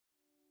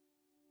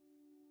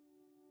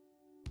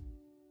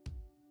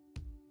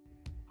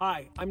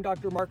Hi, I'm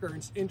Dr. Mark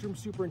Ernst, Interim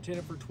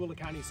Superintendent for Tooele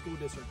County School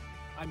District.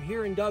 I'm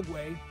here in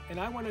Dugway, and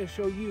I want to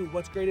show you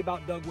what's great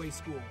about Dugway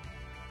School.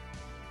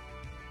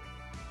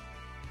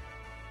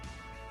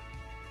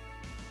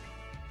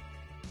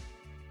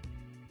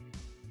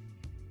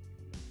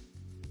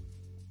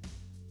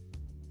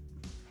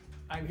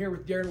 I'm here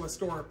with Darren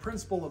Westora,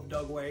 principal of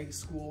Dugway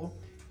School.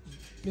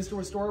 Mr.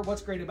 Westora,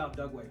 what's great about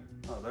Dugway?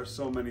 Oh, there's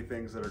so many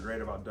things that are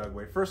great about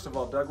Dugway. First of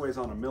all, Dugway's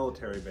on a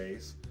military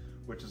base,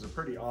 which is a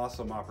pretty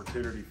awesome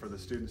opportunity for the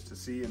students to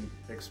see and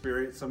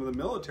experience some of the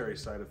military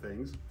side of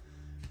things.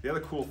 The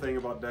other cool thing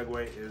about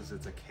Dugway is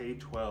it's a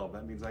K-12.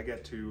 That means I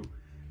get to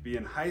be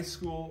in high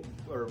school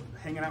or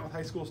hanging out with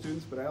high school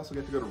students, but I also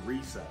get to go to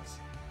recess.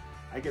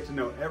 I get to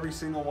know every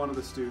single one of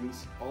the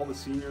students, all the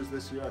seniors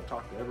this year. I've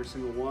talked to every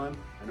single one.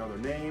 I know their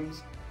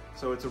names.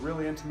 So it's a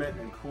really intimate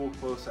and cool,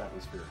 close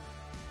atmosphere.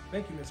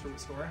 Thank you, Mr.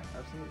 Westora.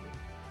 Absolutely.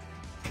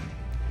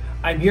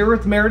 I'm here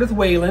with Meredith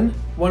Whalen,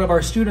 one of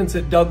our students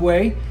at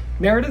Dugway.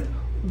 Meredith,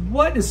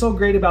 what is so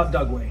great about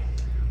Dugway?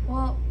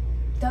 Well,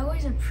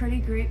 Dugway's a pretty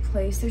great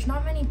place. There's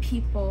not many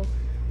people,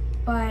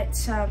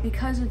 but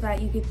because of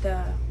that, you get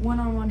the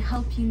one-on-one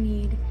help you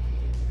need,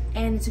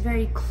 and it's a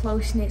very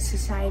close-knit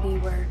society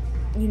where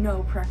you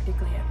know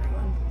practically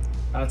everyone.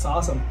 That's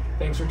awesome.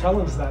 Thanks for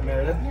telling us that,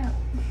 Meredith. Yeah.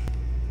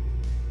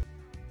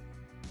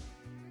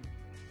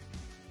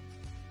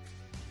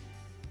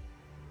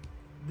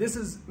 This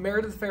is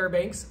Meredith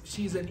Fairbanks.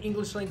 She's an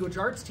English language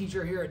arts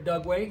teacher here at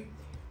Dugway.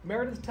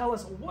 Meredith, tell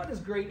us what is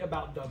great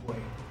about Dugway?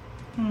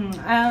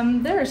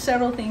 There are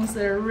several things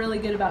that are really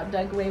good about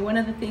Dugway. One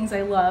of the things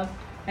I love,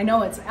 I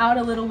know it's out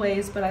a little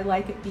ways, but I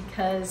like it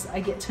because I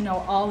get to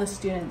know all the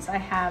students. I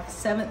have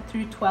 7th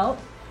through 12th,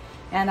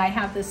 and I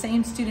have the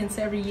same students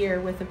every year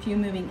with a few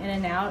moving in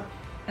and out.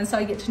 And so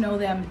I get to know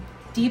them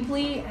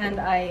deeply, and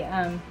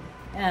I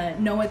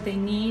know what they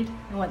need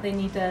and what they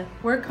need to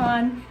work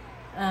on.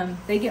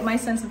 They get my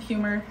sense of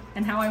humor,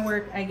 and how I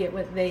work, I get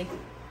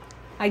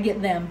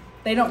them.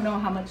 They don't know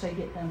how much I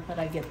get them, but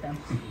I get them.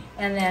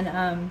 And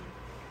then,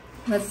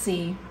 let's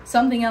see,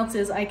 something else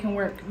is I can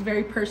work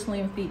very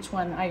personally with each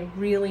one. I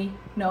really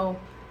know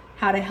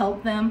how to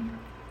help them.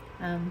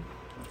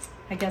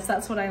 I guess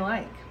that's what I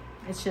like.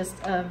 It's just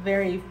a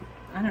very,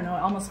 I don't know,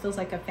 it almost feels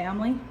like a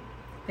family.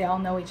 They all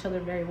know each other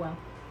very well.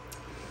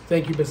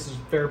 Thank you, Mrs.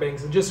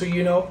 Fairbanks. And just so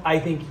you know, I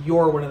think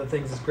you're one of the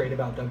things that's great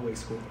about Dugway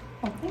School.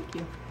 Oh, thank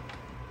you.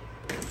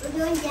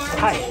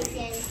 Hi,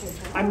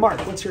 I'm Mark.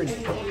 What's your name?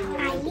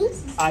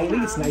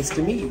 Eiley, it's nice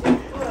to meet you.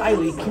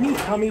 Eiley, can you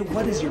tell me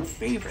what is your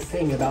favorite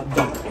thing about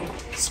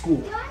Dugway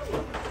School?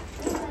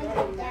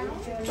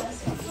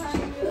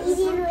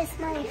 Eating with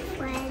my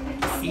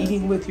friends.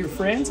 Eating with your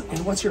friends?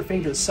 And what's your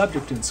favorite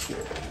subject in school?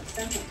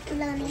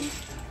 Learning.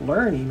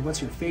 Learning?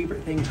 What's your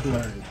favorite thing to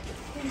learn?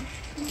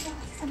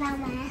 About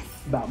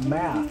math. About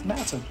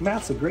math.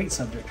 Math's a great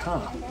subject,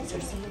 huh?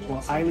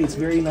 Well, Eiley, it's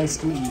very nice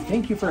to meet you.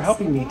 Thank you for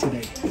helping me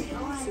today.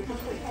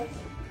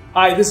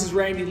 Hi, this is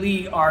Randy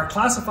Lee, our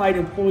Classified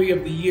Employee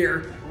of the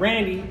Year.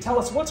 Randy, tell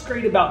us what's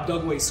great about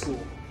Dugway School.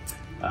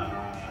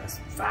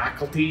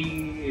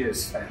 Faculty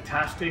is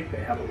fantastic.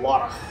 They have a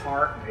lot of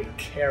heart. They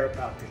care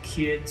about the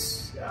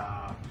kids.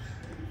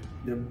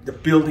 The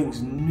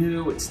building's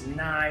new. It's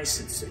nice.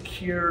 It's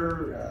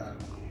secure.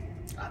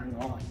 I don't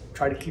know. I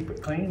try to keep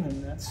it clean,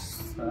 and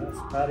that's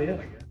about it,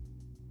 I guess.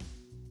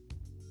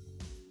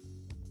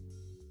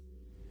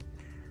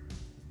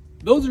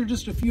 Those are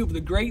just a few of the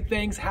great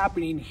things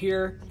happening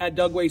here at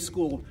Dugway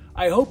School.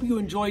 I hope you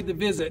enjoyed the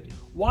visit.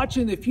 Watch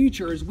in the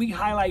future as we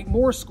highlight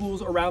more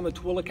schools around the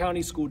Tooele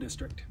County School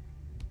District.